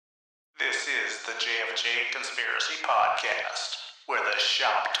This is the JFJ Conspiracy Podcast, where the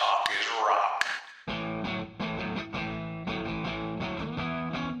shop talk is rock.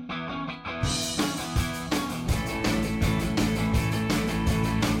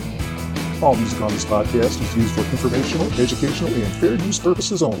 All music on this podcast is used for informational, educational, and fair use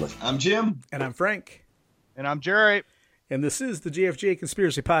purposes only. I'm Jim. And I'm Frank. And I'm Jerry. And this is the JFJ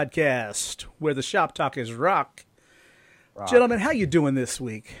Conspiracy Podcast, where the shop talk is rock. Gentlemen, how you doing this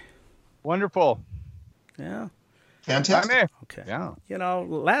week? Wonderful. Yeah. Fantastic. Okay. Yeah. You know,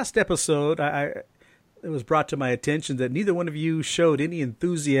 last episode, it was brought to my attention that neither one of you showed any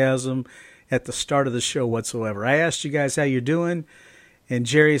enthusiasm at the start of the show whatsoever. I asked you guys how you're doing, and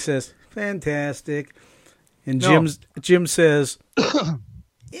Jerry says, fantastic. And Jim says,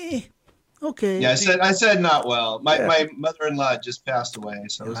 okay. Yeah, I said not well. My mother-in-law just passed away,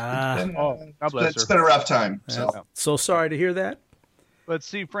 so it's been a rough time. So sorry to hear that. But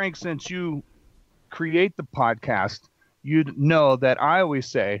see, Frank, since you create the podcast, you'd know that I always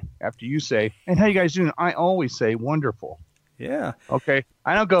say, after you say, and how you guys doing? I always say wonderful. Yeah. Okay.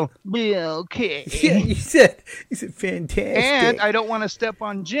 I don't go, okay. Yeah, you said fantastic. And I don't want to step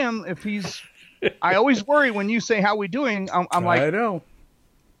on Jim if he's. I always worry when you say how we doing. I'm like, I know.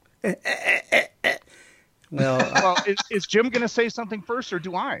 Well, is Jim going to say something first, or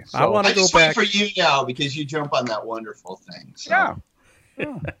do I? So, I want to go back for you now because you jump on that wonderful thing. So. Yeah.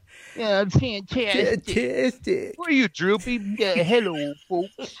 Yeah, fantastic. What are you, Droopy? Hello,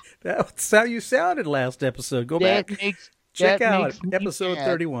 folks. That's how you sounded last episode. Go back. Check out episode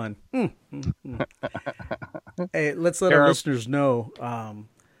 31. Hey, let's let our listeners know.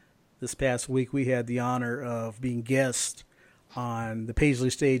 This past week, we had the honor of being guests on the Paisley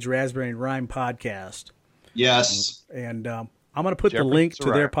Stage Raspberry and Rhyme podcast. Yes. And I'm going to put the link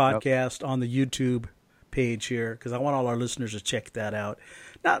to their podcast on the YouTube page here because I want all our listeners to check that out.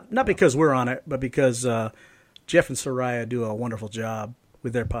 Not because we're on it, but because Jeff and Soraya do a wonderful job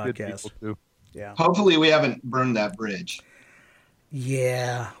with their podcast. Good people too. Yeah. Hopefully we haven't burned that bridge.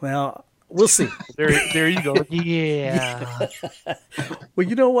 Yeah. Well, we'll see. There you go. Yeah. Well,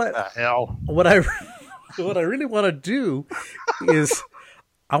 you know what? Hell. What I really want to do is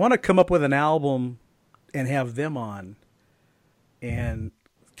I want to come up with an album and have them on and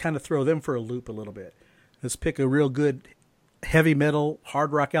kind of throw them for a loop a little bit. Let's pick a real good heavy metal,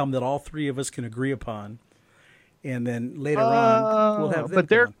 hard rock album that all three of us can agree upon. And then later on, we'll have them. But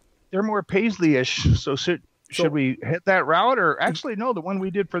they're more Paisley-ish. So should we hit that route? Or actually, no, the one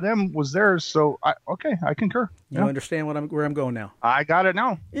we did for them was theirs. So, I concur. You understand where I'm going now? I got it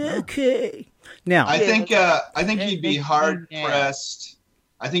now. Okay. Now, I think you'd be hard pressed.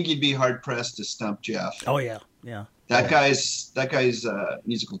 I think you'd be hard pressed to stump Jeff. Oh yeah, yeah. That guy's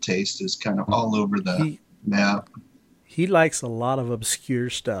musical taste is kind of all over the map. He likes a lot of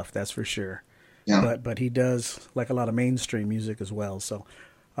obscure stuff, that's for sure. Yeah. But he does like a lot of mainstream music as well. So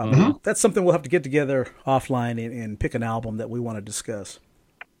that's something we'll have to get together offline and pick an album that we want to discuss.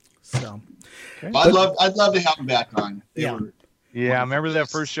 So, okay. I'd love to have him back on. Yeah, remember that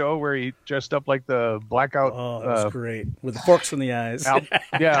first show where he dressed up like the blackout? Oh, that was great. With the forks in the eyes.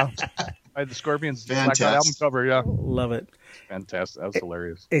 Yeah. By the Scorpions blackout album cover, yeah. Love it. Fantastic. That was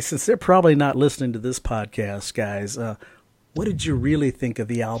hilarious. Hey, since they're probably not listening to this podcast, guys, what did you really think of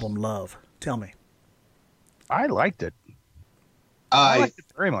the album Love? Tell me. I liked it. I liked it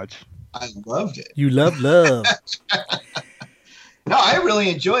very much. I loved it. You love Love. No, I really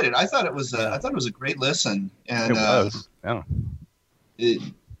enjoyed it. I thought it was a great listen. And it was. Yeah.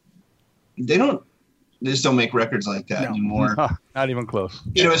 They just don't make records like that anymore. No, not even close.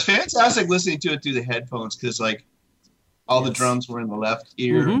 It was fantastic listening to it through the headphones because all the drums were in the left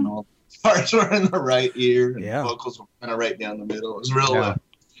ear and all the parts were in the right ear and the vocals were kind of right down the middle. It was real.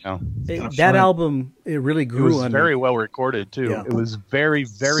 That album, it really grew. It was very well recorded too. Yeah. It was very,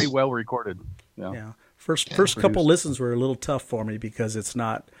 very well recorded. Yeah. First couple listens were a little tough for me because it's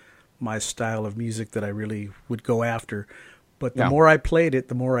not my style of music that I really would go after. But the more I played it,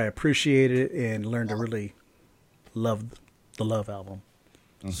 the more I appreciated it and learned to really love the Love album.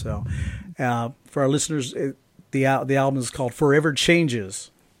 Mm-hmm. So, for our listeners, the album is called Forever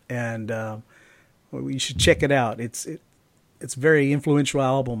Changes, and you should check it out. It's a very influential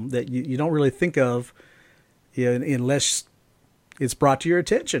album that you don't really think of unless it's brought to your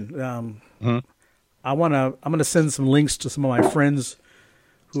attention. I'm gonna send some links to some of my friends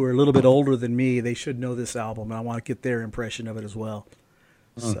who are a little bit older than me. They should know this album, and I want to get their impression of it as well.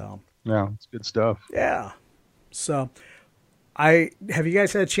 So it's good stuff. Yeah. So have you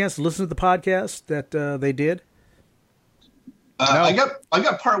guys had a chance to listen to the podcast that they did? I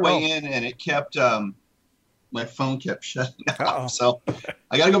got part way in, and it kept my phone kept shutting off. So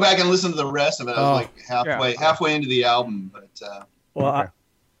I got to go back and listen to the rest of it. I was like halfway into the album, but okay.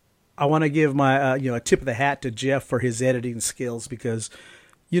 I want to give my a tip of the hat to Jeff for his editing skills, because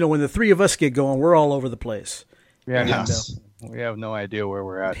when the three of us get going, we're all over the place. Yeah, yes. We have no idea where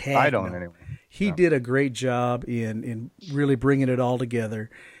we're at. I don't anyway. He did a great job in really bringing it all together,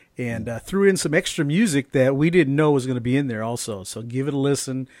 and threw in some extra music that we didn't know was going to be in there also. So give it a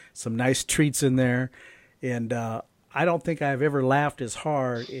listen. Some nice treats in there. And I don't think I've ever laughed as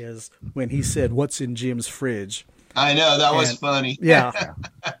hard as when he said, "What's in Jim's fridge?" I know, that was funny. Yeah.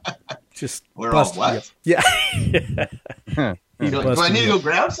 Just we're all what? Yeah. Do I need to go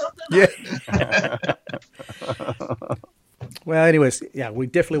grab something? Yeah. Well, anyways, we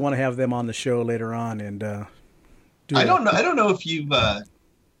definitely want to have them on the show later on, and I don't know if you've.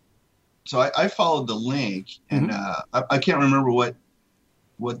 So I followed the link, and I can't remember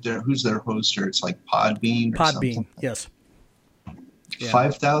who's their hoster. It's like Podbean. Or something. Yes. Yeah.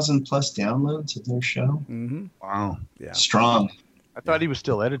 5,000 plus downloads of their show. Mm-hmm. Wow. Yeah. Strong. I thought he was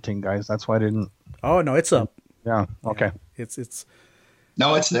still editing, guys. That's why I didn't. Oh no, it's up. Yeah. Okay. Yeah. It's.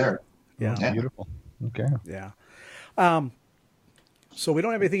 No, it's there. Yeah. Beautiful. Okay. Yeah. So we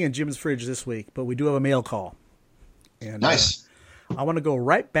don't have anything in Jim's fridge this week, but we do have a mail call. And, nice. I want to go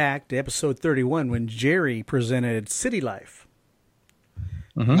right back to episode 31 when Jerry presented City Life.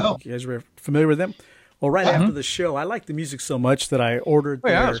 Mm-hmm. Oh. You guys were familiar with them? Well, right after the show, I liked the music so much that I ordered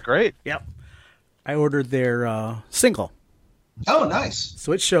yeah, that's great. Yep. I ordered their single. Oh, nice.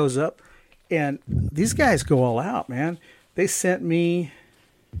 So it shows up, and these guys go all out, man. They sent me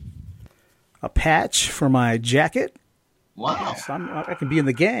a patch for my jacket. Wow. So I can be in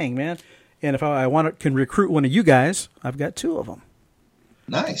the gang, man. And if I can recruit one of you guys, I've got two of them.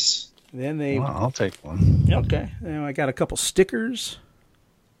 Nice. Then they. Well, I'll take one. Okay. And I got a couple stickers.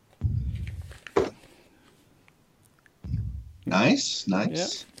 Nice. Yeah.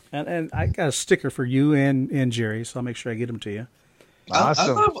 And I got a sticker for you and Jerry, so I'll make sure I get them to you.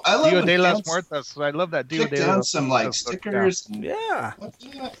 Awesome. I love Dia de las Muertas. I love that Dia de las down some like stickers. Yeah.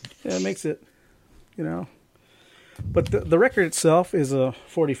 Yeah, it makes it, But the record itself is a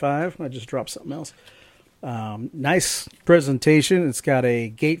 45. I just dropped something else. Nice presentation. It's got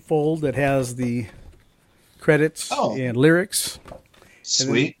a gatefold that has the credits and lyrics.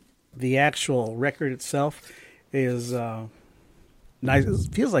 Sweet. And the actual record itself is nice.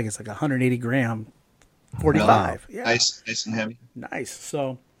 It feels like it's like 180 gram 45. Wow. Yeah. Nice and heavy. Nice.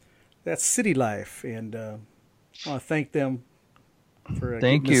 So that's City Life, and I want to thank them for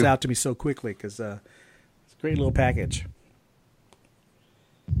getting this out to me so quickly, because it's a great little package.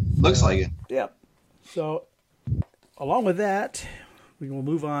 Looks like it. Yep. So along with that, we will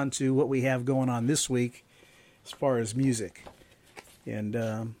move on to what we have going on this week as far as music.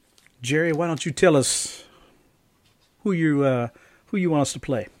 And Jerry, why don't you tell us who you want us to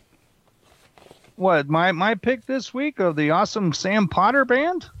play? What, my pick this week of the awesome Sam Potter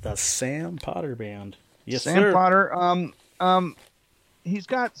Band? The Sam Potter Band. Yes, Sam sir. Potter. He's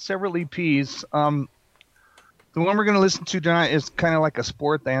got several EPs. The one we're going to listen to tonight is kind of like a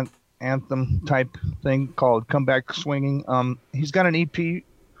sport anthem type thing called Come Back Swinging. He's got an EP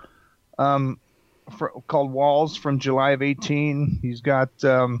called Walls from July of 18. He's got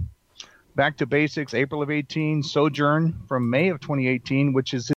Back to Basics, April of 18. Sojourn from May of 2018,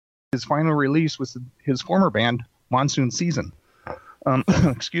 which is his final release with his former band, Monsoon Season.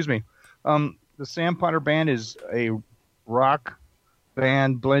 Excuse me. The Sam Potter Band is a rock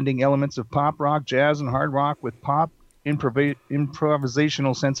band blending elements of pop rock, jazz, and hard rock with pop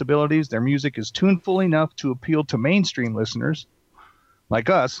improvisational sensibilities. Their music is tuneful enough to appeal to mainstream listeners like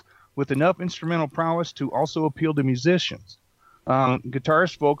us, with enough instrumental prowess to also appeal to musicians.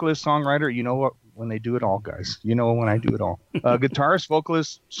 Guitarist, vocalist, songwriter, you know what? When they do it all, guys. You know when I do it all. Guitarist,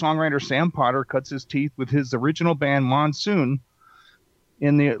 vocalist, songwriter Sam Potter cuts his teeth with his original band Monsoon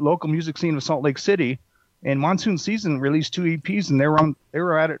in the local music scene of Salt Lake City. And Monsoon Season released 2 EPs, and they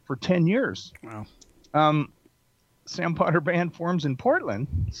were at it for 10 years. Wow. Sam Potter Band forms in Portland,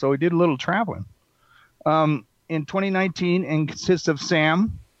 so he did a little traveling. In 2019, and consists of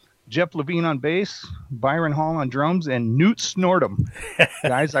Sam, Jeff Levine on bass, Byron Hall on drums, and Newt Snortum.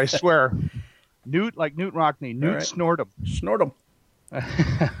 Guys, I swear. Newt, like Newt Rockney. Newt right. Snortum. Snortum.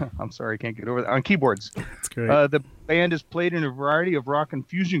 I'm sorry, I can't get over that. On keyboards. That's great. The band is played in a variety of rock and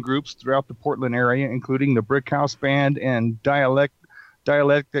fusion groups throughout the Portland area, including the Brick House Band and Dialectic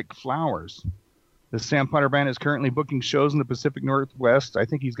Flowers. The Sam Potter Band is currently booking shows in the Pacific Northwest. I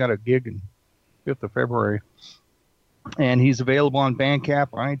think he's got a gig in 5th of February. And he's available on Bandcamp,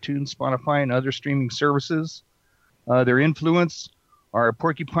 iTunes, Spotify, and other streaming services. Their influence are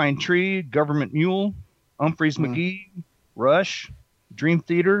Porcupine Tree, Government Mule, Humphreys McGee, Rush, Dream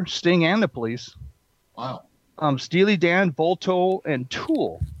Theater, Sting, and the Police. Wow. Steely Dan, Volto, and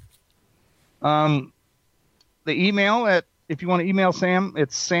Tool. The email if you want to email Sam,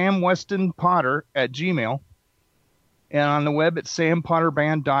 it's samwestonpotter@gmail.com. And on the web, it's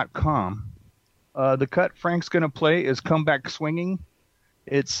sampotterband.com. The cut Frank's going to play is Come Back Swinging.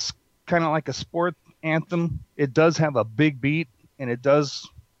 It's kind of like a sport anthem. It does have a big beat, and it does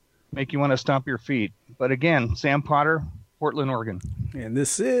make you want to stomp your feet. But again, Sam Potter, Portland, Oregon. And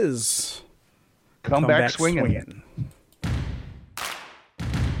this is Come Back Swinging.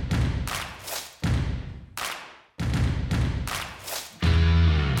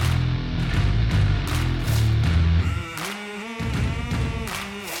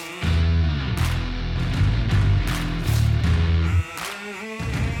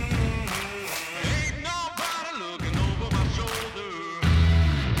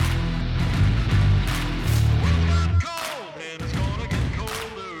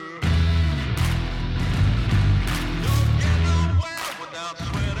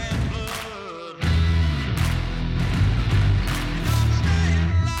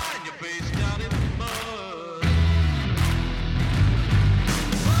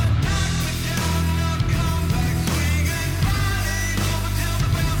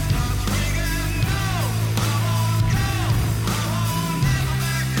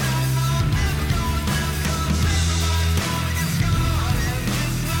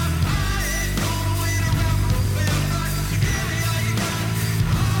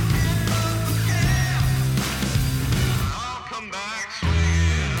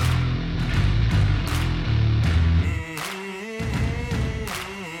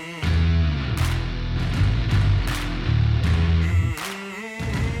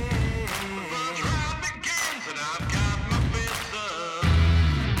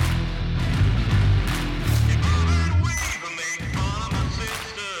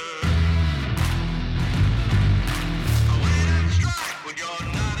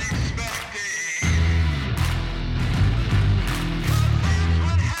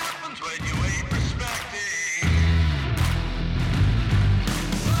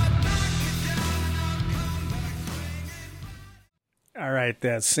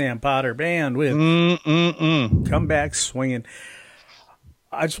 That Sam Potter Band with Come Back Swinging.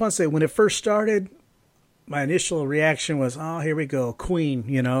 I just want to say, when it first started, my initial reaction was, oh, here we go, Queen,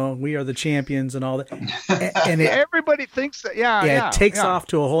 we are the champions and all that. And everybody thinks that, it takes off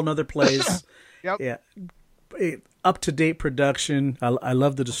to a whole nother place. Yep. Yeah. Up-to-date production. I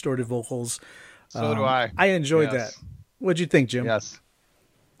love the distorted vocals. So do I. I enjoyed that. What'd you think, Jim? Yes.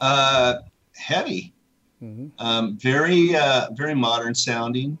 Heavy. Mm-hmm. Very modern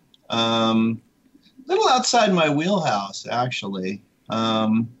sounding. Little outside my wheelhouse, actually.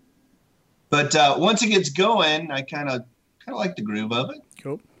 But once it gets going, I kind of like the groove of it.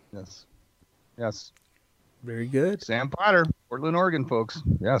 Cool. Yes. Very good. Sam Potter, Portland, Oregon, folks.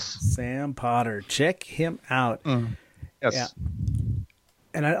 Yes. Sam Potter. Check him out. Yes. Yeah.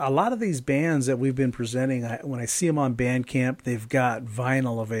 And a lot of these bands that we've been presenting, when I see them on Bandcamp, they've got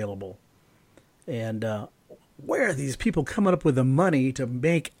vinyl available. And where are these people coming up with the money to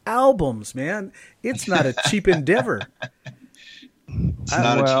make albums, man? It's not a cheap endeavor. It's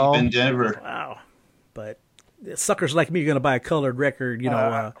not a cheap endeavor. Wow. But suckers like me are going to buy a colored record,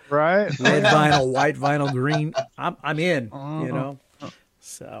 right? Red vinyl, white vinyl, green. I'm in,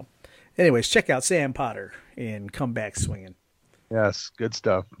 So, anyways, check out Sam Potter and Come Back Swinging. Yes, good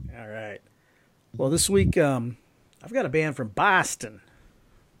stuff. All right. Well, this week I've got a band from Boston.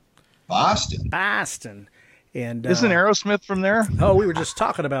 Boston. And isn't Aerosmith from there? Oh, we were just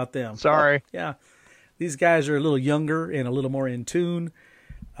talking about them. Sorry. Yeah. These guys are a little younger and a little more in tune.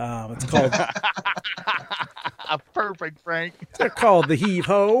 It's called Perfect, Frank. They're called the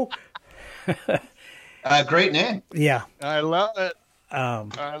Heave-Ho. Great name. Yeah. I love it.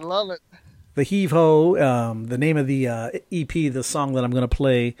 I love it. The Heave-Ho, the name of the EP, the song that I'm going to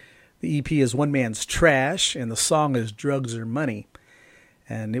play, the EP is One Man's Trash, and the song is Drugs or Money.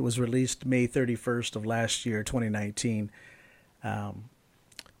 And it was released May 31st of last year, 2019.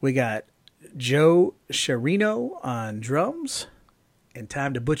 We got Joe Sharino on drums, and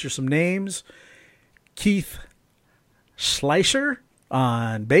time to butcher some names, Keith Schleicher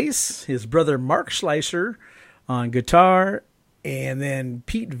on bass, his brother Mark Schleicher on guitar, and then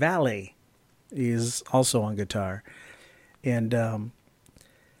Pete Valle is also on guitar. And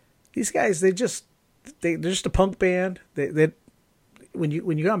these guys, they're just a punk band. When you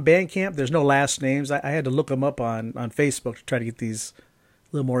go on Bandcamp, there's no last names. I had to look them up on Facebook to try to get these a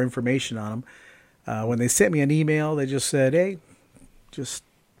little more information on them. When they sent me an email, they just said, "Hey, just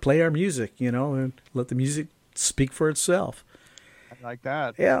play our music, and let the music speak for itself. I like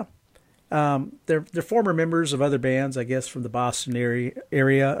that. Yeah. They're former members of other bands, I guess, from the Boston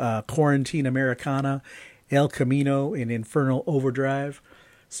area, Quarantine Americana, El Camino, and Infernal Overdrive.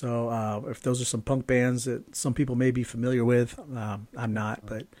 So if those are some punk bands that some people may be familiar with, I'm not.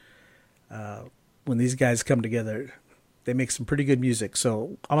 But when these guys come together, they make some pretty good music.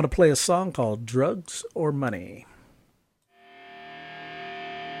 So I'm going to play a song called Drugs or Money.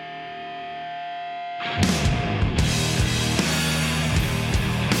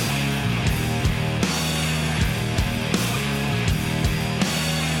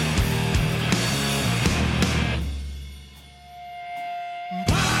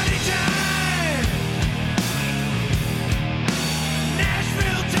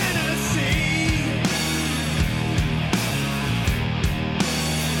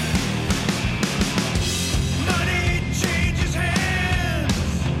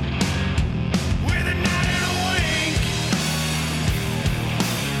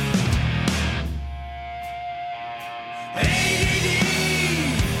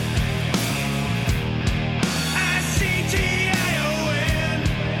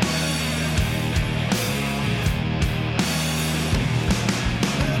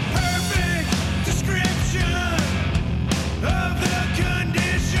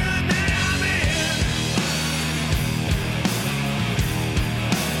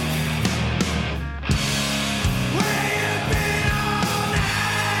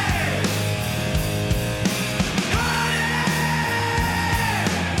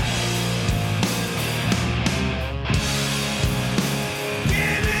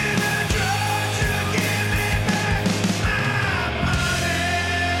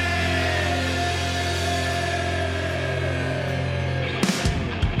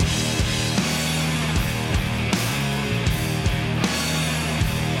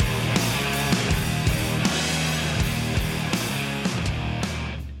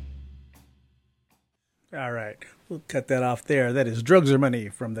 All right. We'll cut that off there. That is Drugs or Money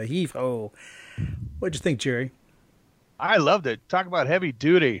from the Heave-Ho. What'd you think, Jerry? I loved it. Talk about heavy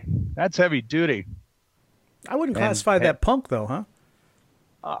duty. That's heavy duty. I wouldn't classify that punk, though, huh?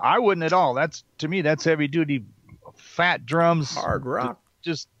 I wouldn't at all. To me, that's heavy duty. Fat drums. Hard rock.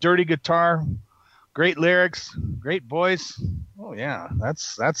 Just dirty guitar. Great lyrics. Great voice. Oh, yeah.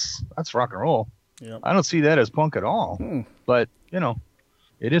 That's rock and roll. Yep. I don't see that as punk at all. But,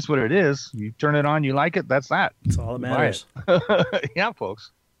 it is what it is. You turn it on, you like it, that's that. That's all that matters. Yeah, folks.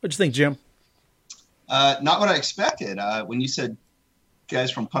 What'd you think, Jim? Not what I expected. When you said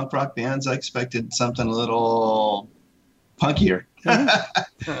guys from punk rock bands, I expected something a little punkier.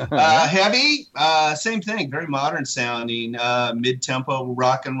 Heavy, same thing. Very modern sounding, mid-tempo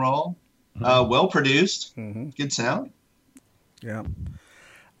rock and roll. Well produced. Good sound. Yeah.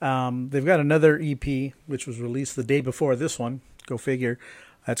 They've got another EP, which was released the day before this one. Go figure.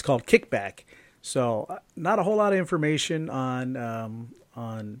 It's called Kickback. So not a whole lot of information on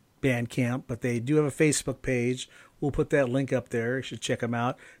Bandcamp, but they do have a Facebook page. We'll put that link up there. You should check them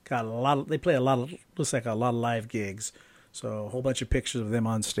out. They play looks like a lot of live gigs. So a whole bunch of pictures of them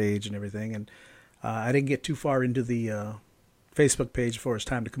on stage and everything. And I didn't get too far into the Facebook page before it's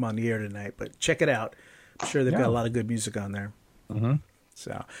time to come on the air tonight, but check it out. I'm sure they've got a lot of good music on there.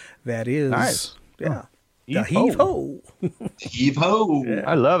 So that is nice. Yeah. Heave-Ho. Heave-Ho. Yeah.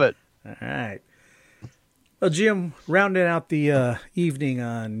 I love it. All right. Well, Jim, rounding out the evening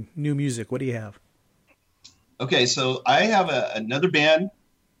on new music, what do you have? Okay, so I have another band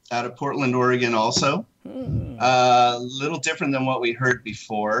out of Portland, Oregon also. A little different than what we heard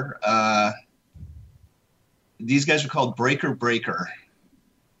before. These guys are called Breaker Breaker.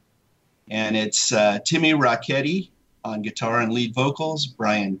 And it's Timmy Rocchetti on guitar and lead vocals,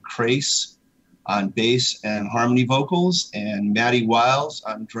 Brian Crace on bass and harmony vocals, and Matty Wiles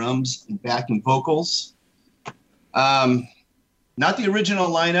on drums and backing vocals. Not the original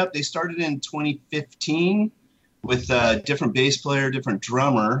lineup. They started in 2015 with a different bass player, different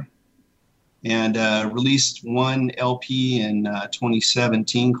drummer, and released one LP in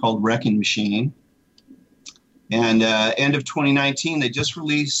 2017 called Wrecking Machine. And end of 2019, they just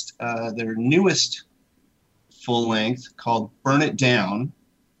released their newest full length called Burn It Down.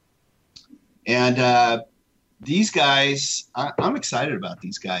 And these guys, I'm excited about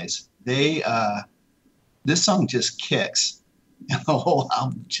these guys. This song just kicks. And the whole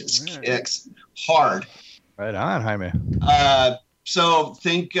album just kicks hard. Right on, Jaime. So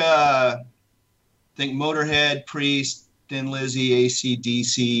think Motorhead, Priest, Thin Lizzy,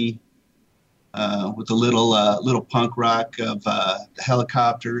 AC/DC, with a little punk rock of the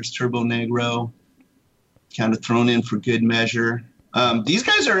Helicopters, Turbo Negro, kind of thrown in for good measure. These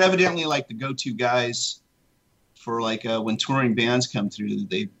guys are evidently like the go-to guys for like when touring bands come through.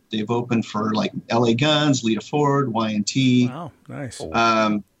 They've opened for like LA Guns, Lita Ford, Y&T. Wow, nice.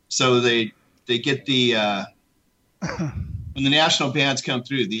 So they get the when the national bands come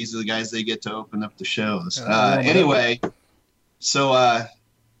through, these are the guys they get to open up the shows. Anyway, so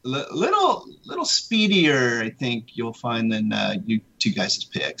little speedier, I think you'll find than you two guys'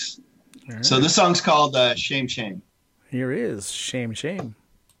 picks. Right. So this song's called Shame Shame. Here is Shame Shame.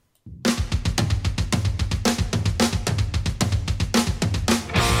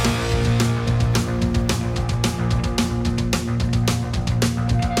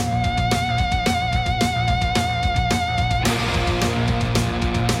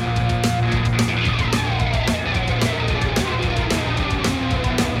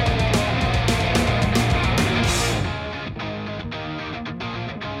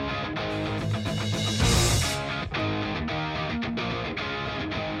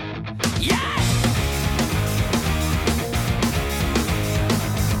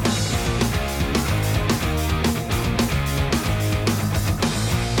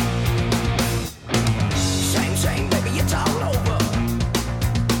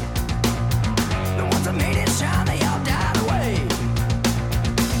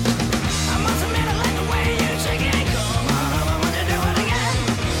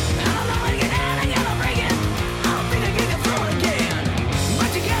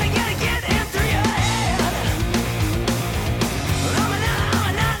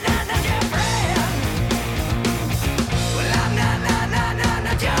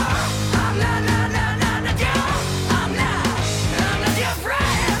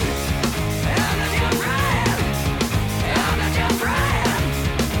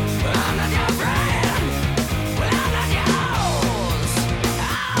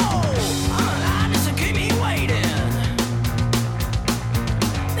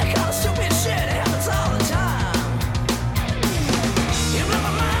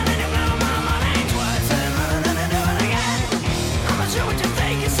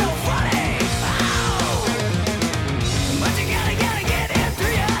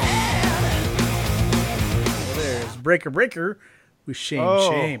 Breaker with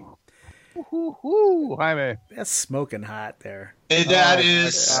Shame. Ooh, Jaime. That's smoking hot there. That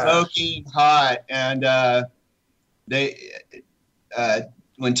is smoking hot. And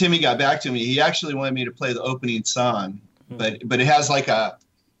when Timmy got back to me, he actually wanted me to play the opening song, but it has like kind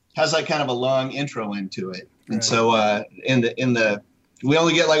of a long intro into it. And right. So we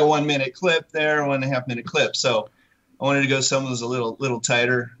only get like a 1 minute clip there, 1.5 minute clip. So I wanted to go something that was a little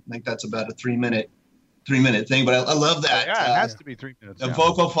tighter. I think that's about a 3 minute thing, but I love that. Yeah, it has to be 3 minutes. The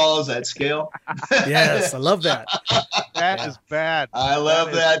vocal follows that scale. Yes, I love that. That is bad. I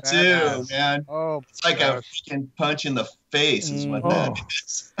love that too, man. Oh, it's like a freaking punch in the face is what that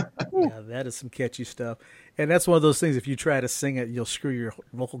is. Yeah, that is some catchy stuff. And that's one of those things, if you try to sing it, you'll screw your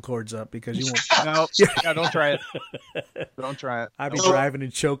vocal cords up because you won't. No, yeah, don't try it. Don't try it. I'd be driving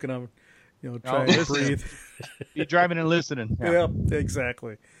and choking on, trying to breathe. Be driving and listening. Yeah,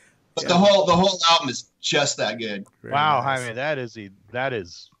 exactly. But the whole album is just that good. Very wow, nice. Jaime, that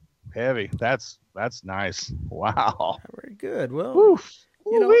is heavy. That's nice. Wow. Very good. Well,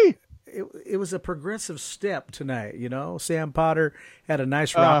 it was a progressive step tonight. Sam Potter had a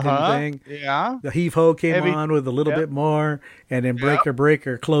nice rocking thing. Yeah. The Heave-Ho came on with a little bit more, and then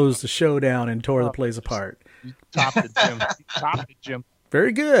Breaker closed the show down and tore the place apart. You topped it, Jim.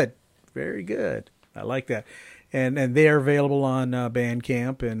 Very good. Very good. I like that. And they are available on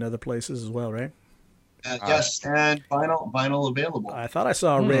Bandcamp and other places as well, right? Yes, and vinyl available. I thought I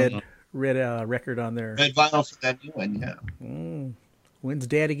saw a red record on there. Red vinyl for that new one, yeah. When's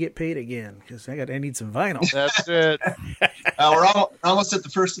Daddy get paid again? Because I need some vinyl. That's it. We're almost at the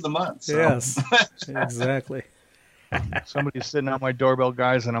first of the month. So. Yes, exactly. Somebody's sitting on my doorbell,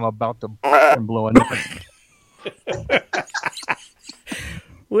 guys, and I'm about to blow a nipple.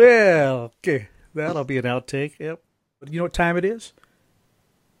 Well, okay. That'll be an outtake. Yep. You know what time it is?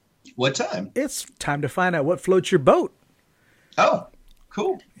 What time? It's time to find out what floats your boat. Oh,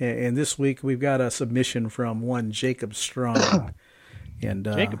 cool. And this week we've got a submission from one Jacob Strong. And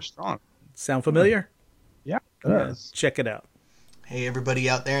Jacob Strong. Sound familiar? Yeah. Check it out. Hey, everybody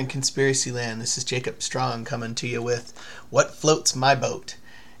out there in Conspiracy Land. This is Jacob Strong coming to you with What Floats My Boat.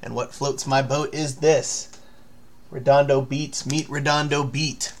 And what floats my boat is this. Redondo Beats meet Redondo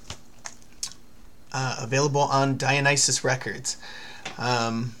Beat. Available on Dionysus Records.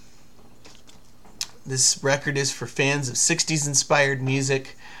 This record is for fans of 60s inspired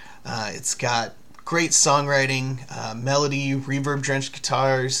music. It's got great songwriting, melody, reverb drenched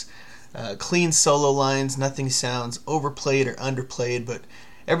guitars, Clean solo lines, nothing sounds overplayed or underplayed, but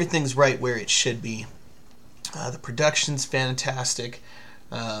everything's right where it should be. The production's fantastic.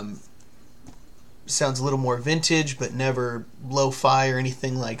 Sounds a little more vintage, but never lo-fi or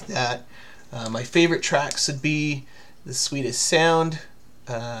anything like that. My favorite tracks would be The Sweetest Sound,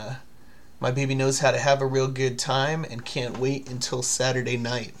 My Baby Knows How to Have a Real Good Time, and Can't Wait Until Saturday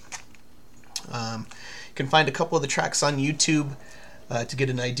Night. You can find a couple of the tracks on YouTube to get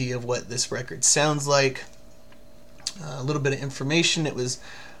an idea of what this record sounds like. A little bit of information. It was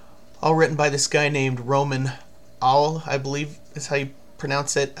all written by this guy named Roman Aul, I believe is how you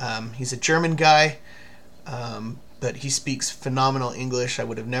pronounce it. He's a German guy, but he speaks phenomenal English. I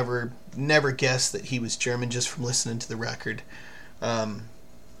would have never guessed that he was German just from listening to the record. I'm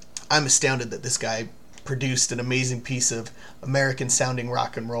astounded that this guy produced an amazing piece of American-sounding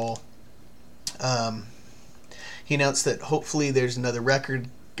rock and roll. He announced that hopefully there's another record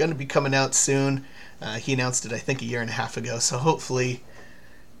going to be coming out soon. He announced it, I think, a year and a half ago, so hopefully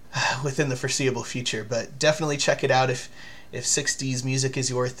within the foreseeable future. But definitely check it out if 60s music is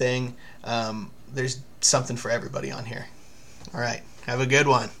your thing. There's something for everybody on here. All right, have a good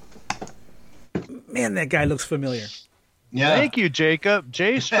one. Man, that guy looks familiar. Yeah. Thank you, Jacob.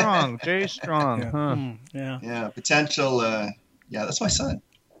 Jay Strong. Jay Strong. Yeah. Huh. Yeah. Potential. Yeah, that's my son.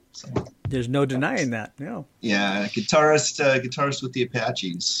 So. There's no denying that. No. Yeah, guitarist with the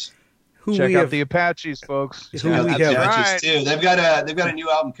Apaches. Check out the Apaches, folks. Who we have. Apaches too. They've got a new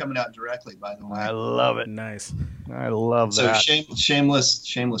album coming out directly, by the way. I love it. Nice. I love so that.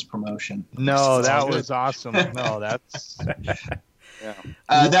 Shameless promotion. No, that was awesome. No, that's yeah.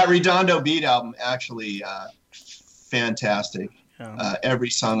 That Redondo Beat album, actually, fantastic. Yeah. Every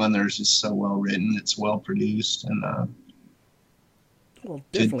song on there is just so well written. It's well produced, and well,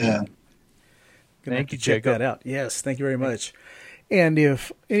 definitely. Thank you, check Jacob. that out. Yes, thank you very much. And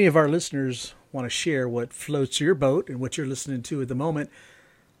if any of our listeners want to share what floats your boat and what you're listening to at the moment,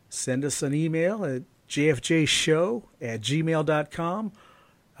 send us an email at jfjshow@gmail.com.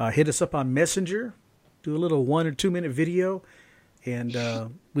 Hit us up on Messenger. Do a little 1 or 2 minute video, and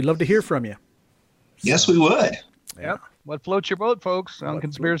we'd love to hear from you. Yes, we would. Yep. What floats your boat, folks? On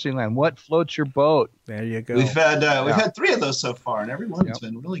Conspiracy Land. What floats your boat? There you go. We've had 3 of those so far, and every one has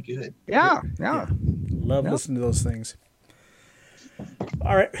been really good. Yeah. Love listening to those things.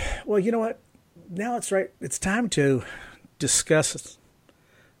 All right. Well, you know what? Now it's time to discuss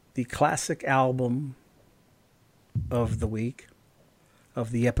the classic album of the week,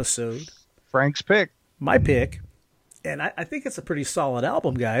 of the episode. Frank's pick. My pick. And I think it's a pretty solid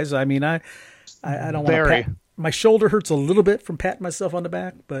album, guys. I mean, I don't want to my shoulder hurts a little bit from patting myself on the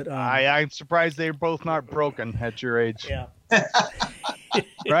back, but I'm surprised they're both not broken at your age. Yeah.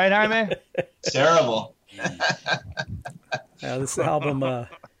 Right, Jaime? It's terrible. This album.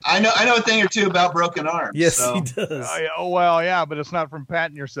 I know a thing or two about broken arms. Yes, so. he does. But it's not from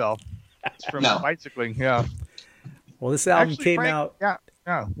patting yourself. It's from bicycling. Yeah. Well, this album came Frank, out.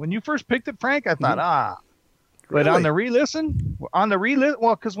 Yeah. When you first picked it, Frank, I thought, Really? But on the re-listen,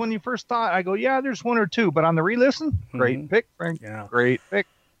 well, because when you first thought, I go, yeah, there's 1 or 2, but on the re-listen, great pick, Frank. Yeah. Great pick.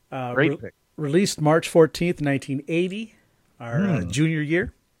 Great pick. Released March 14th, 1980, our junior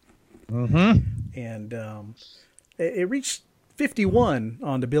year. Mm-hmm. And it reached 51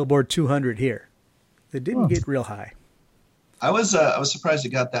 on the Billboard 200 here. It didn't get real high. I was surprised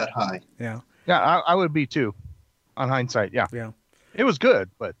it got that high. Yeah. Yeah, I would be too, on hindsight. Yeah. Yeah. It was good,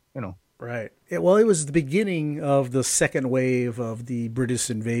 but, Right. It was the beginning of the second wave of the British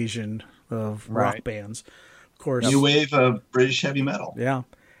invasion of rock bands. Of course. New wave of British heavy metal. Yeah. All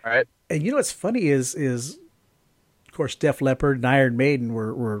right. And you know what's funny is of course, Def Leppard and Iron Maiden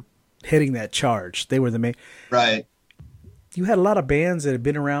were heading that charge. They were the main. Right. You had a lot of bands that had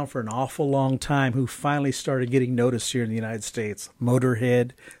been around for an awful long time who finally started getting noticed here in the United States.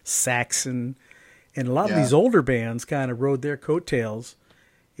 Motorhead, Saxon, and a lot of these older bands kind of rode their coattails.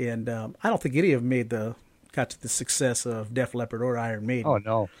 And I don't think any of them got to the success of Def Leppard or Iron Maiden. Oh,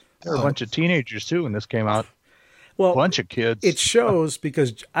 no. There were a bunch of teenagers, too, when this came out. Well, a bunch of kids. It shows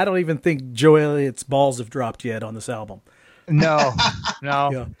because I don't even think Joe Elliott's balls have dropped yet on this album. No.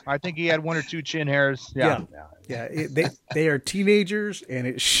 Yeah. I think he had 1 or 2 chin hairs. Yeah. They are teenagers, and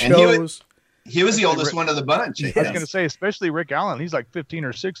it shows. And he was the oldest one of the bunch. Yes. I was going to say, especially Rick Allen. He's like 15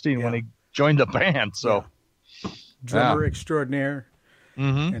 or 16 when he joined the band. So, drummer extraordinaire.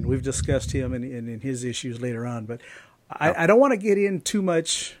 Mm-hmm. And we've discussed him and his issues later on. But I don't want to get in too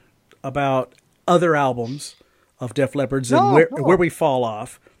much about other albums of Def Leppard's and where we fall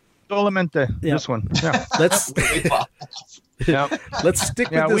off. Solamente, this one. Yeah. Let's stick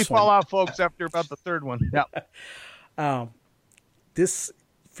with this we fall off, folks, after about the third one. Yeah. This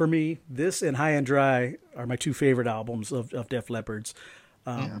for me, this and High and Dry are my two favorite albums of Def Leppard's.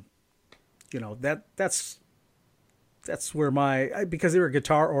 You know, that's where because they were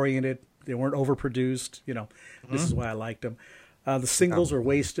guitar oriented, they weren't overproduced. You know, this is why I liked them. The singles were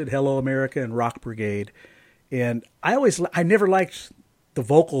Wasted, Hello America, and Rock Brigade. And I never liked the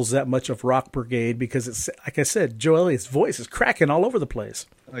vocals that much of Rock Brigade because it's, like I said, Joe Elliott's voice is cracking all over the place.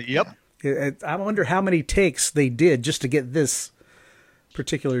 Yep. I wonder how many takes they did just to get this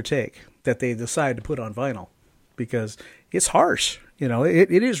particular take that they decided to put on vinyl, because it's harsh. You know,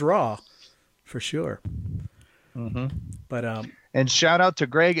 it is raw for sure. Mm-hmm. But and shout out to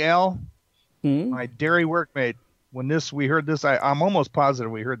Greg L., my dairy workmate. When we heard this, I'm almost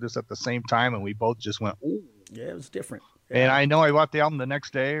positive we heard this at the same time, and we both just went, "Ooh!" Yeah, it was different. And I know I bought the album the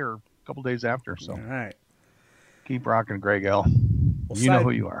next day or a couple days after. So, all right, keep rocking, Greg L. Well, you know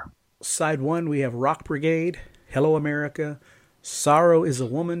who you are. Side 1, we have Rock Brigade, Hello America, Sorrow is a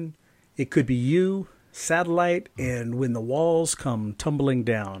Woman, It Could Be You, Satellite, and When the Walls Come Tumbling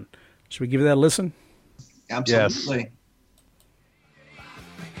Down. Should we give that a listen? Absolutely. Yes.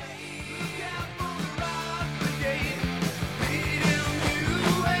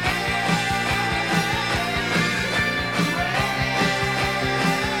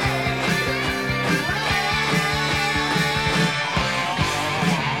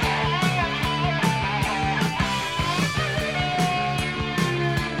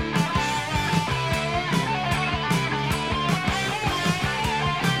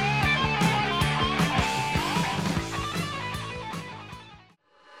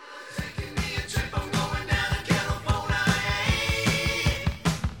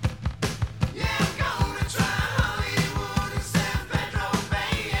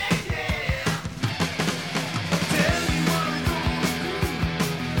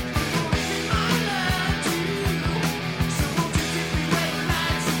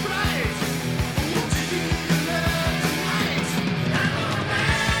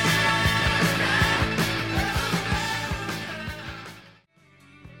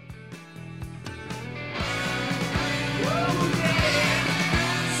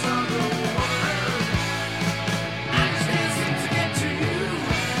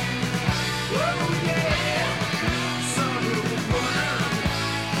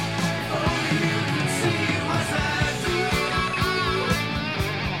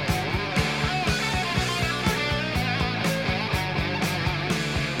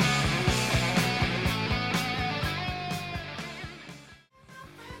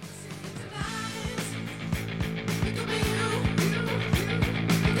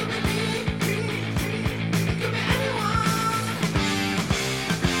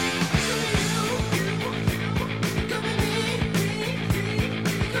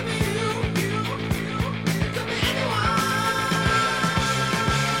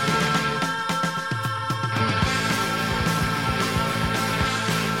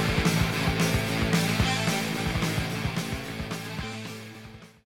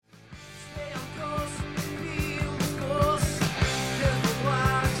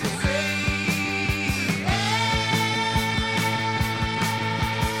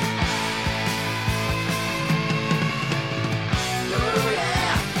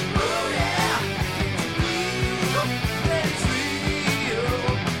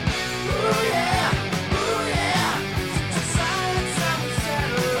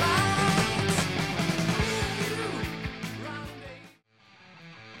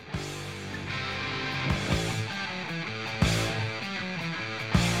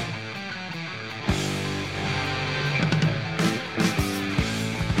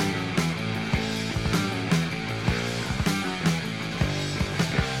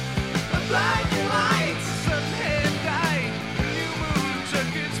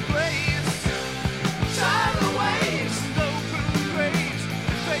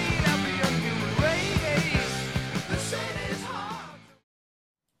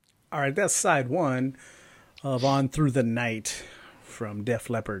 All right, that's side 1 of On Through the Night from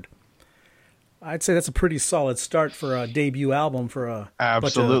Def Leppard. I'd say that's a pretty solid start for a debut album for a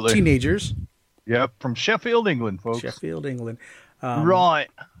bunch of teenagers. Yep, from Sheffield, England, folks. Sheffield, England. Right.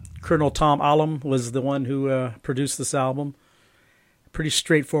 Colonel Tom Allum was the one who produced this album. Pretty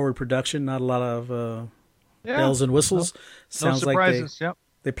straightforward production, not a lot of bells and whistles. No surprises. Like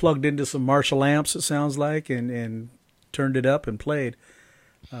they plugged into some Marshall amps, it sounds like, and turned it up and played.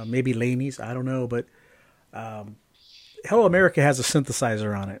 Maybe Laney's, I don't know, but Hello America has a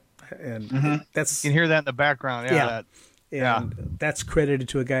synthesizer on it, and that's you can hear that in the background. That's credited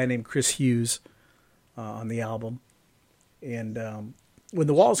to a guy named Chris Hughes on the album. And when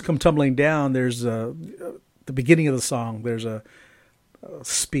the walls come tumbling down, there's the beginning of the song. There's a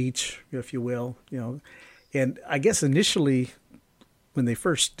speech, if you will, And I guess initially, when they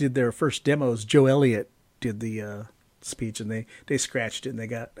first did their first demos, Joe Elliott did the speech, and they scratched it, and they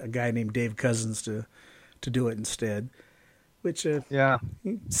got a guy named Dave Cousins to do it instead, which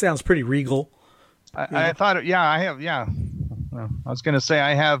sounds pretty regal. I thought, I have, Well, I was going to say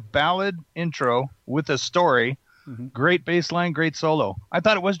I have ballad intro with a story, great bass line, great solo. I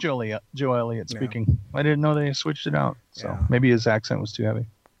thought it was Joe Elliott speaking. Yeah. I didn't know they switched it out. So maybe his accent was too heavy.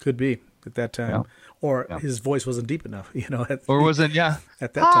 Could be at that time. Yeah. Or his voice wasn't deep enough, or wasn't, at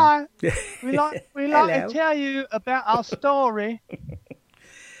that time. we like to tell you about our story.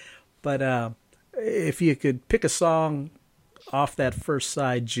 But if you could pick a song off that first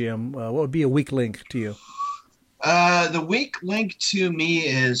side, Jim, what would be a weak link to you? The weak link to me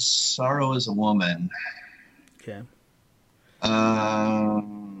is "Sorrow Is a Woman." Okay.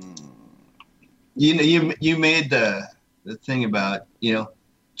 You made the thing about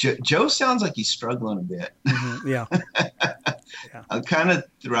Joe sounds like he's struggling a bit. Mm-hmm. Yeah. Kind of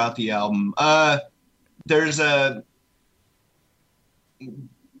throughout the album. There's the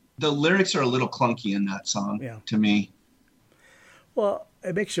lyrics are a little clunky in that song to me. Well,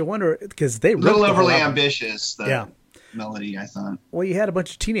 it makes you wonder because they wrote a little overly ambitious. Melody, I thought. Well, you had a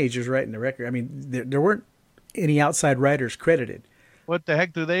bunch of teenagers writing the record. I mean, there weren't any outside writers credited. What the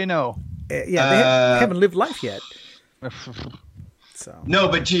heck do they know? They haven't lived life yet. So no,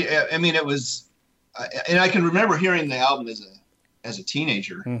 but I mean, it was, and I can remember hearing the album as a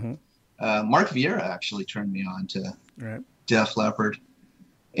teenager. Mm-hmm. Mark Vieira actually turned me on to Def Leppard,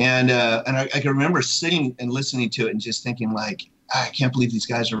 and I can remember sitting and listening to it and just thinking like, I can't believe these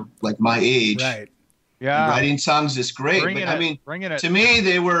guys are like my age, right? Yeah, writing songs is great, but to me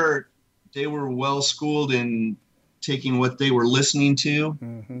they were well schooled in taking what they were listening to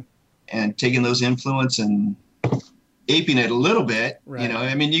and taking those influence and aping it a little bit. Right.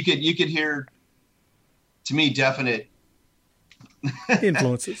 I mean, you could hear, to me, definite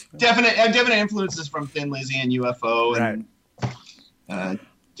influences, definite influences from Thin Lizzy and UFO and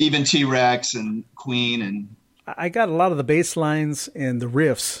even T-Rex and Queen. And I got a lot of the bass lines and the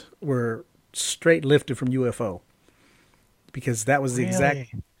riffs were straight lifted from UFO because that was the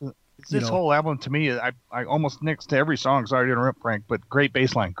exact. This whole album to me, I almost next to every song. Sorry to interrupt, Frank, but great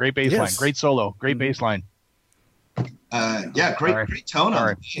bass line, great solo, great bass line. Great tone on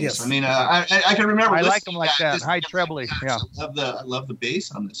the bass. Yes. I mean, I can remember. I like them like that, high trebly. Yeah, I love the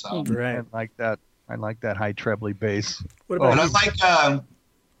bass on this album. Right. I like that high trebly bass. What about? And I like,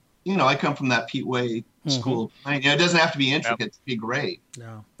 I come from that Pete Way school. It doesn't have to be intricate to be great.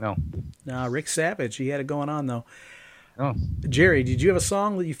 No. Rick Savage, he had it going on though. Oh. Jerry, did you have a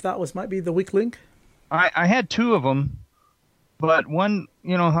song that you thought might be the weak link? I had two of them, but one,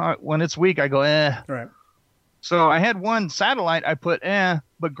 when it's weak, I go Right. So I had one Satellite. I put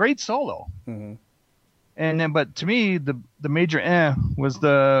but great solo. Mm-hmm. And then, but to me, the major was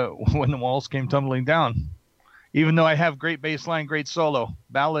when the walls came tumbling down. Even though I have great bass line, great solo,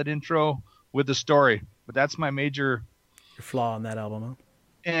 ballad intro with the story, but that's my major flaw on that album.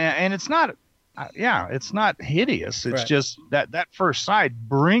 Huh? And it's not. It's not hideous. It's just that first side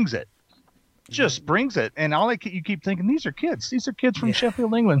brings it. Just brings it. And you keep thinking, these are kids. These are kids from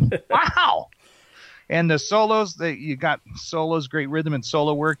Sheffield, England. Wow. And the solos, you got solos, great rhythm and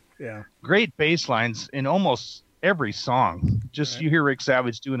solo work. Yeah. Great bass lines in almost every song. Just you hear Rick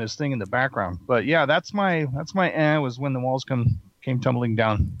Savage doing his thing in the background. But yeah, that's my was when the walls came tumbling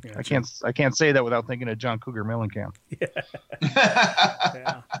down. Yeah, I can't say that without thinking of John Cougar Mellencamp.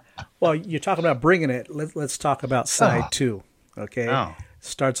 Yeah. Well, you're talking about bringing it. Let's talk about side 2. Okay. Oh.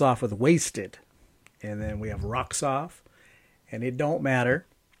 Starts off with Wasted, and then we have Rocks Off, and It Don't Matter,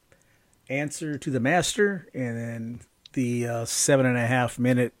 Answer to the Master, and then the 7.5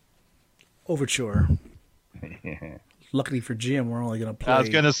 minute overture. Luckily for Jim, we're only going to play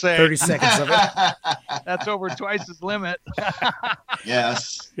 30 seconds of it. That's over twice his limit.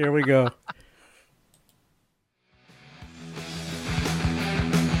 Yes. Here we go.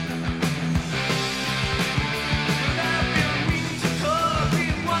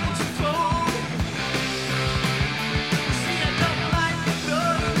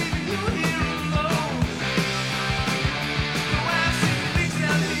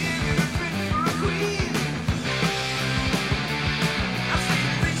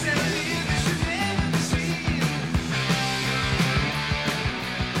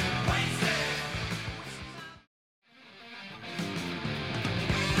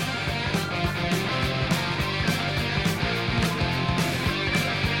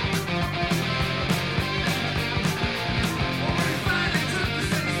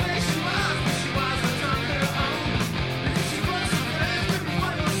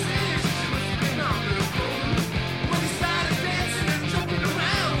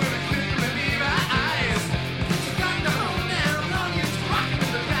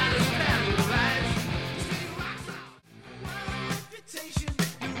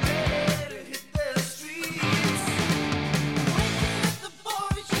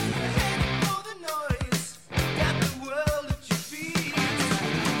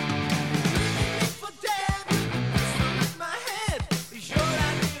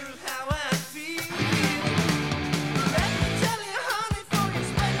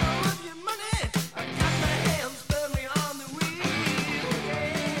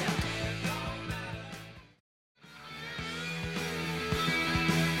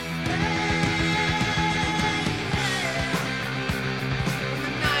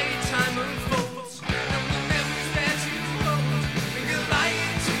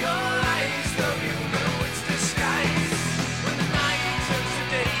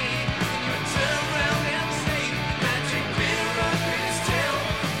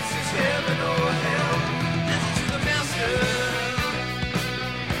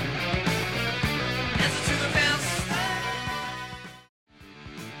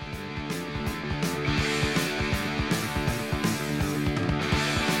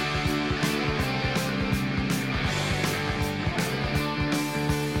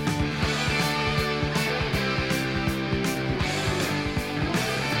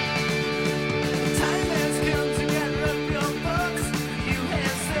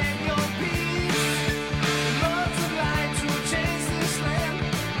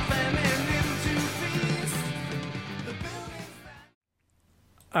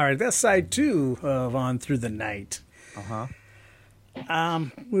 All right, that's side 2 of On Through the Night.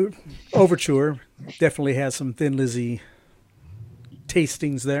 Overture definitely has some Thin Lizzy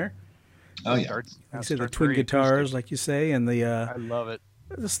tastings there. Oh yeah, you say the twin guitars, acoustic, like you say, and the I love it.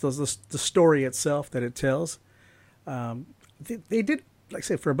 Just the story itself that it tells. They did, like I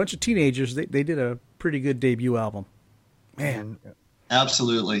said, for a bunch of teenagers, they did a pretty good debut album. Man,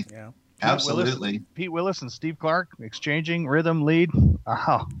 absolutely, yeah, absolutely. Pete Willis and Steve Clark exchanging rhythm lead.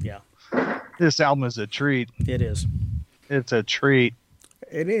 Yeah, this album is a treat. It is. It's a treat.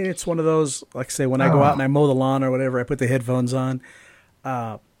 It's one of those, like I say, when I go out and I mow the lawn or whatever, I put the headphones on.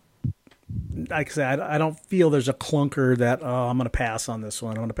 Like I say, I don't feel there's a clunker that, I'm going to pass on this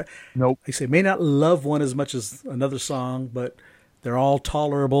one. Nope. Like I say, may not love one as much as another song, but they're all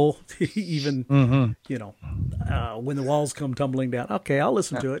tolerable. Even, when the walls come tumbling down. Okay, I'll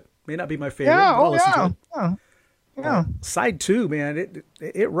listen to it. May not be my favorite, but I'll listen to it. Yeah. Side 2, man,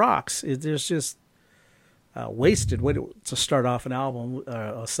 it rocks. There's just wasted way to start off an album,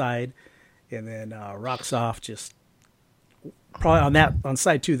 a side, and then rocks off just probably on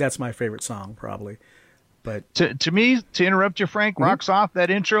side 2. That's my favorite song, probably. But to me, to interrupt you, Frank, rocks off. That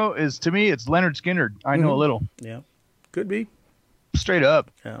intro is, to me, it's Leonard Skinner. I know a little. Yeah, could be straight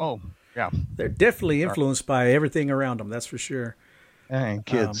up. Yeah. Oh yeah, they're definitely influenced by everything around them. That's for sure. And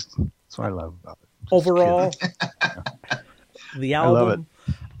kids, that's what I love about it. Just overall, the album.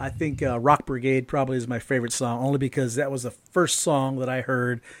 I think Rock Brigade probably is my favorite song, only because that was the first song that I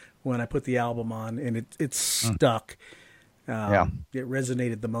heard when I put the album on, and it stuck. It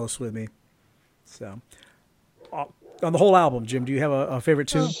resonated the most with me. So, on the whole album, Jim, do you have a favorite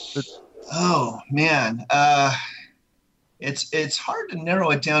tune? Oh man, it's hard to narrow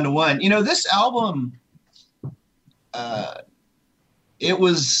it down to one. This album, it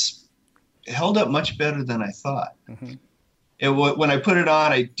held up much better than I thought. Mm-hmm. When I put it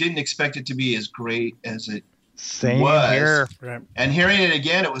on, I didn't expect it to be as great as it was. Here. Right. And hearing it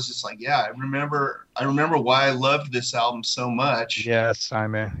again, it was just like, I remember why I loved this album so much. Yes,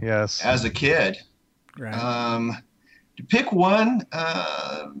 Simon. Yes. As a kid. Right. To pick one,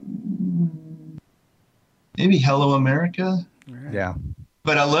 maybe Hello America. Right. Yeah.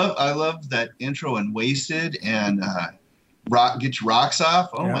 But I love that intro and Wasted and Get Your Rocks Off.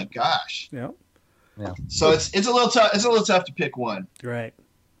 Oh my gosh. Yeah. Yeah. So it's a little tough. It's a little tough to pick one. Right.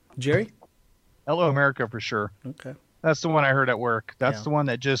 Jerry? Hello America for sure. Okay. That's the one I heard at work. That's the one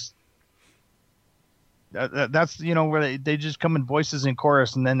that just that's where they just come in voices in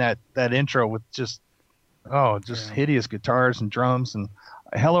chorus, and then that intro with just hideous guitars and drums. And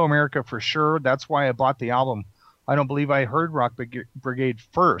Hello America for sure. That's why I bought the album. I don't believe I heard Rock Brigade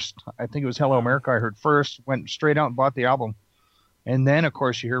first. I think it was Hello America I heard first. Went straight out and bought the album. And then, of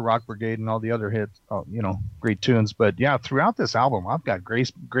course, you hear Rock Brigade and all the other hits, great tunes. But, yeah, throughout this album, I've got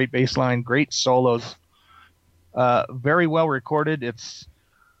great bass line, great solos, very well recorded. It's,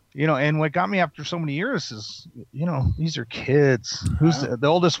 and what got me after so many years is, these are kids. Who's the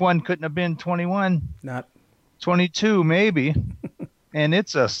oldest one couldn't have been 21. Not 22, maybe. And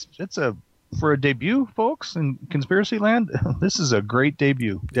it's for a debut, folks, in Conspiracy Land, this is a great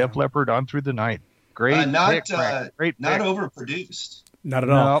debut. Def Leppard, On Through the Night. Great, not great, not overproduced. Not at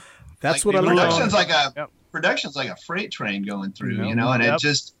all. Nope. That's like what I love. Production's like a freight train going through, and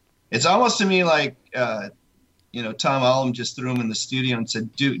it's almost to me like Tom Allum just threw them in the studio and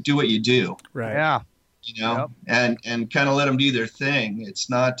said, "Do what you do." Right. Yeah. And kind of let them do their thing. It's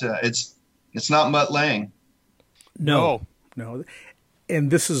not Mutt Lange. No.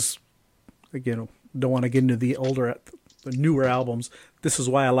 And this is, again, don't want to get into the newer albums. This is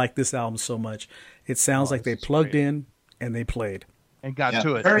why I like this album so much. It sounds like they plugged in and they played and got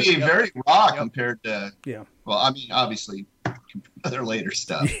to it. Very, very raw compared to. Yeah. Well, I mean, obviously, their later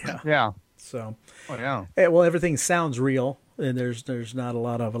stuff. Yeah. So. Oh yeah. Well, everything sounds real, and there's not a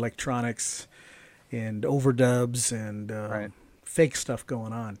lot of electronics and overdubs and fake stuff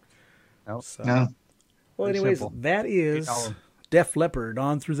going on. Nope. So. No. Well, anyways, that is Def Leppard,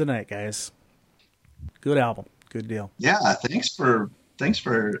 On Through the Night, guys. Good album. Good deal. Yeah. Thanks for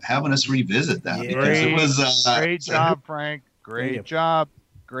having us revisit that. Yeah. It was great job, Frank. Great job.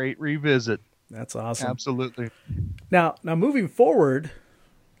 Great revisit. That's awesome. Absolutely. Now moving forward,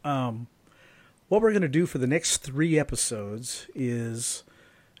 what we're going to do for the next 3 episodes is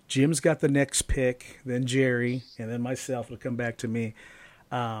Jim's got the next pick, then Jerry, and then myself will come back to me.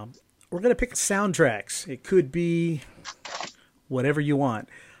 We're going to pick soundtracks. It could be whatever you want.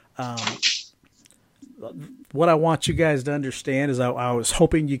 What I want you guys to understand is I was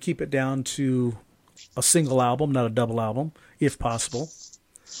hoping you keep it down to a single album, not a double album, if possible.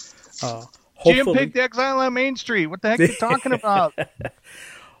 Jim picked Exile on Main Street. What the heck are you talking about?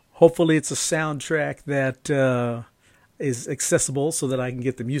 Hopefully it's a soundtrack that is accessible so that I can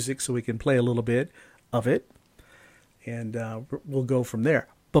get the music so we can play a little bit of it. And we'll go from there.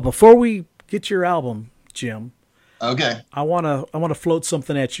 But before we get your album, Jim, okay, I wanna float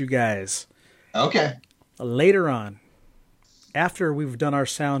something at you guys. Okay. Later on, after we've done our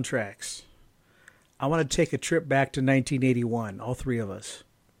soundtracks, I want to take a trip back to 1981, all three of us.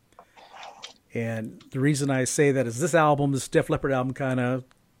 And the reason I say that is this Def Leppard album, kind of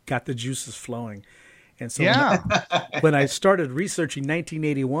got the juices flowing. And so when I started researching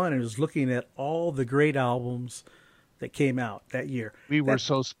 1981 and was looking at all the great albums that came out that year. We were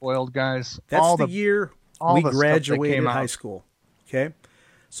so spoiled, guys. That's the year we graduated high school. Okay?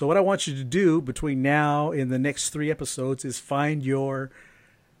 So what I want you to do between now and the next 3 episodes is find your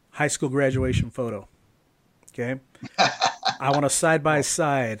high school graduation photo. Okay? I want a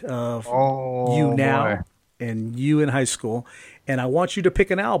side-by-side of you now and you in high school. And I want you to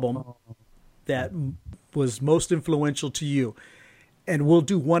pick an album that was most influential to you. And we'll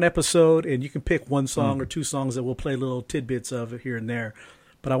do one episode, and you can pick one song or 2 songs that we'll play little tidbits of here and there.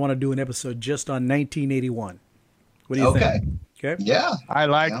 But I want to do an episode just on 1981. What do you think? Okay. Yeah. I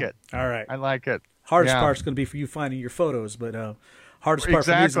like it. All right. I like it. Hardest part's going to be for you finding your photos, but hardest part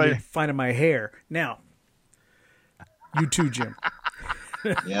for me is going to be finding my hair. Now, you too, Jim.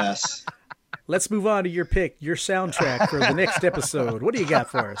 Yes. Let's move on to your pick, your soundtrack for the next episode. What do you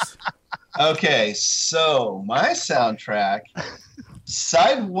got for us? Okay, so my soundtrack,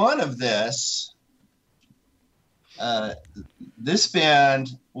 side 1 of this, this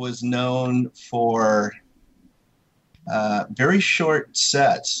band was known for very short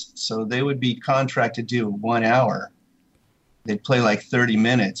sets. So they would be contracted to do 1 hour. They'd play like 30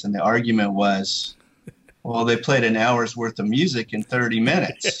 minutes, and the argument was, well, they played an hour's worth of music in 30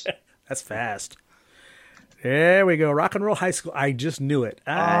 minutes. That's fast. There we go. Rock and Roll High School. I just knew it.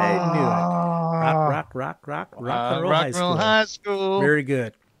 I knew it. Rock and Roll High School. Very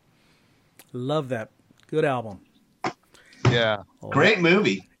good. Love that. Good album. Yeah. Great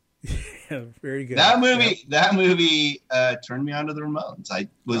movie. Yeah, very good. That movie turned me on to the Ramones. I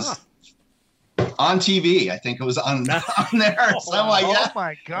was on TV. I think it was on there. So I'm like, oh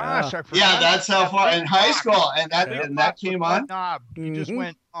my gosh! I forgot that's how far in high school, and that came on. You just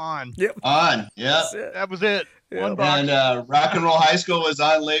went on. Yep. On. Yep. That was it. Yep. And Rock and Roll High School was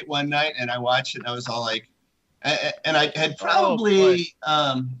on late one night, and I watched it. And I was all like, and I had probably,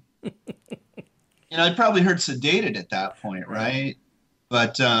 I'd probably heard Sedated at that point, right?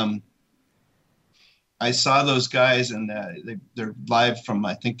 But I saw those guys, and they're live from,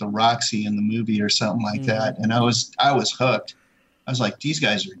 I think, the Roxy in the movie or something like that, and I was hooked. I was like, these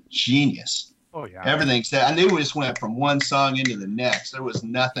guys are genius. Oh yeah, everything's that, and they just went from one song into the next. There was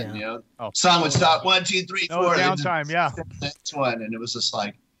nothing, Song would stop 1, 2, 3, 4. No downtime, yeah. Next one, and it was just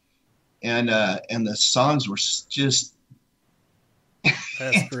like, and the songs were just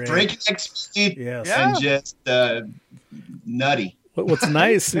that's great. breakneck speed, yes, and just nutty. What's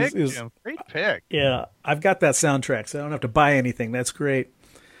nice is great pick. Yeah, I've got that soundtrack, so I don't have to buy anything. That's great.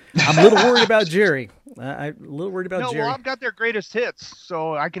 I'm a little worried about Jerry. I'm a little worried about Jerry. Well, I've got their greatest hits,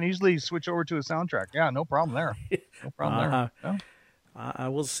 so I can easily switch over to a soundtrack. Yeah, no problem there. No problem there. I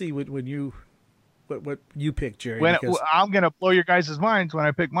will see what you pick, Jerry. I'm gonna blow your guys' minds when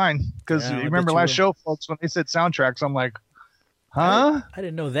I pick mine, because you remember last show, folks, when they said soundtracks, I'm like, huh? I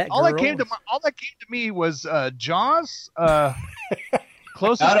didn't know that. All that came to me was Jaws.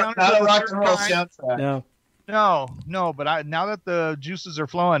 Close not a rock and roll soundtrack. No. But now that the juices are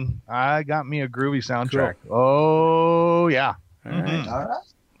flowing, I got me a groovy soundtrack. Cool. Oh yeah. All right. All right.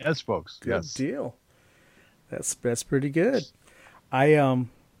 Yes, folks. Good deal. That's pretty good. I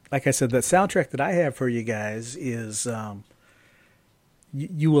like I said, the soundtrack that I have for you guys is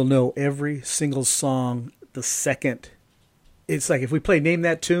you will know every single song the second. It's like if we play Name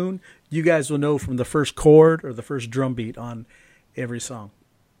That Tune, you guys will know from the first chord or the first drum beat on every song.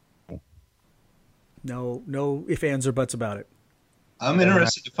 No ifs, ands, or buts about it. I'm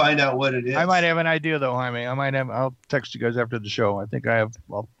interested to find out what it is. I might have an idea though, Jaime. I'll text you guys after the show. I think I have.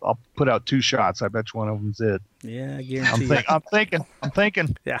 I'll put out 2 shots. I bet you one of them's it. Yeah, I guarantee. I'm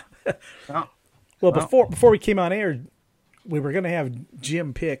thinking. Yeah. Well, before we came on air, we were going to have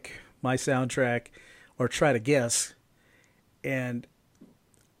Jim pick my soundtrack or try to guess. And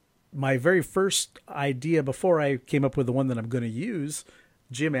my very first idea before I came up with the one that I'm going to use,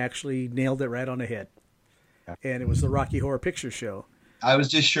 Jim actually nailed it right on the head. And it was the Rocky Horror Picture Show. I was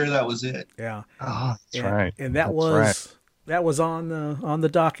just sure that was it. Yeah. Oh, that's right. And that was on the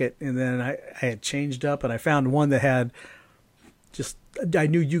docket. And then I had changed up, and I found one that had I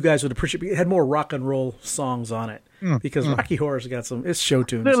knew you guys would appreciate it. It had more rock and roll songs on it because Rocky Horror's got it's show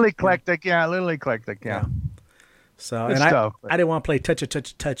tunes. Little eclectic, yeah. So, good and stuff, I didn't want to play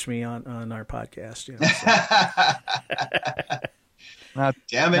Touch Me on our podcast. You know, so.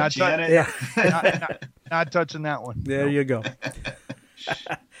 Damn it, Janet. Not touching that one. There you go.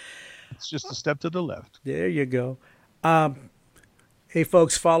 It's just a step to the left. There you go. Hey,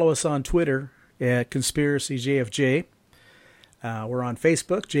 folks, follow us on Twitter at Conspiracy JFJ. We're on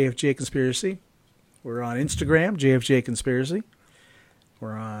Facebook, JFJ Conspiracy. We're on Instagram, JFJ Conspiracy.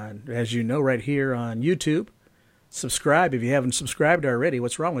 We're on, as you know, right here on YouTube. Subscribe if you haven't subscribed already.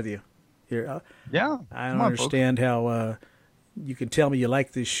 What's wrong with you? Yeah. I don't understand how you can tell me you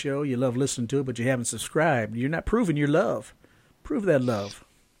like this show, you love listening to it, but you haven't subscribed. You're not proving your love. Prove that love.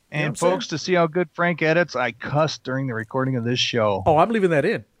 And folks, to see how good Frank edits, I cussed during the recording of this show. Oh, I'm leaving that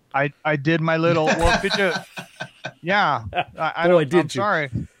in. I did my little. Well, could you? Yeah. I'm sorry.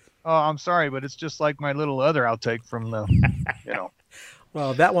 Oh, I'm sorry, but it's just like my little other outtake from the,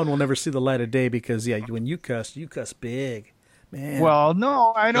 Well, that one will never see the light of day because, when you cuss big, man. Well,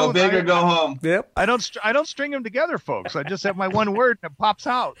 no, I don't. Go big or go home. Yep. I don't string them together, folks. I just have my one word and it pops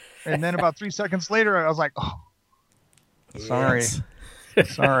out, and then about 3 seconds later, I was like, oh, sorry,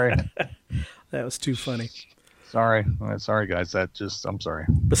 sorry. That was too funny. Sorry, guys. I'm sorry.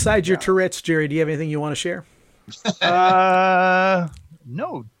 Besides your Tourette's, Jerry, do you have anything you want to share?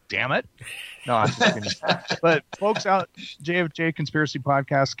 No, damn it. No, I'm just kidding. But folks out, JFJ Conspiracy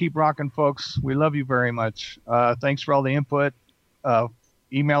Podcast, keep rocking, folks. We love you very much. Thanks for all the input.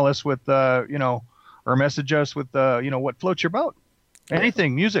 Email us with, or message us with, what floats your boat.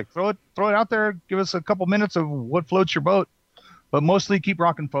 Anything, music, throw it out there. Give us a couple minutes of what floats your boat. But mostly keep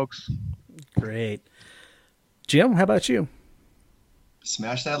rocking, folks. Great. Jim, how about you?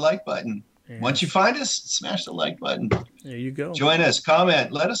 Smash that like button. Yeah. Once you find us, smash the like button. There you go. Join us,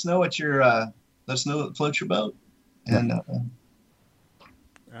 comment. Let us know what floats your boat. And all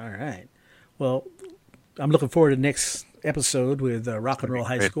right. Well, I'm looking forward to the next episode with Rock and Roll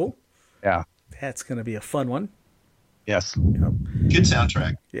High School. Yeah. That's going to be a fun one. Yes. Yep. Good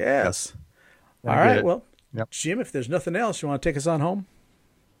soundtrack. Yes. All right. Well, Jim, if there's nothing else, you want to take us on home?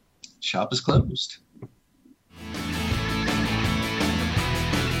 Shop is closed.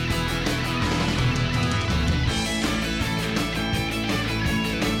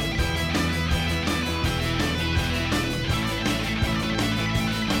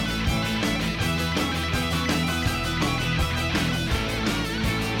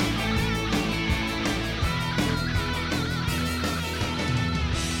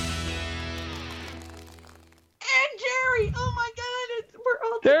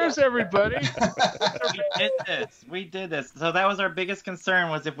 There's everybody. We did this. So that was our biggest concern,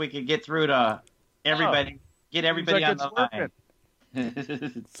 was if we could get through to everybody, get everybody on the line.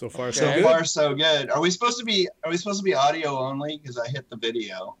 So far, so good. Are we supposed to be audio only? Because I hit the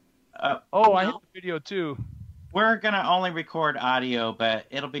video. I hit the video too. We're gonna only record audio, but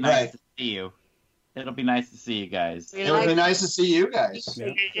it'll be nice to see you. It'll be nice to see you guys. It would be nice to see you guys.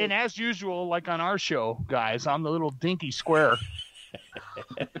 Yeah. And as usual, like on our show, guys, I'm the little dinky square.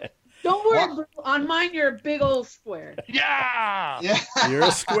 Don't worry, Boo. On mine, you're a big old square. Yeah. You're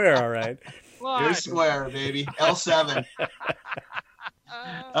a square, all right. You're a square, baby. L7.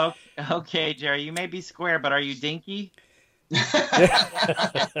 Okay, Jerry, you may be square, but are you dinky? We'll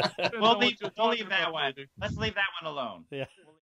leave that one. Let's leave that one alone. Yeah.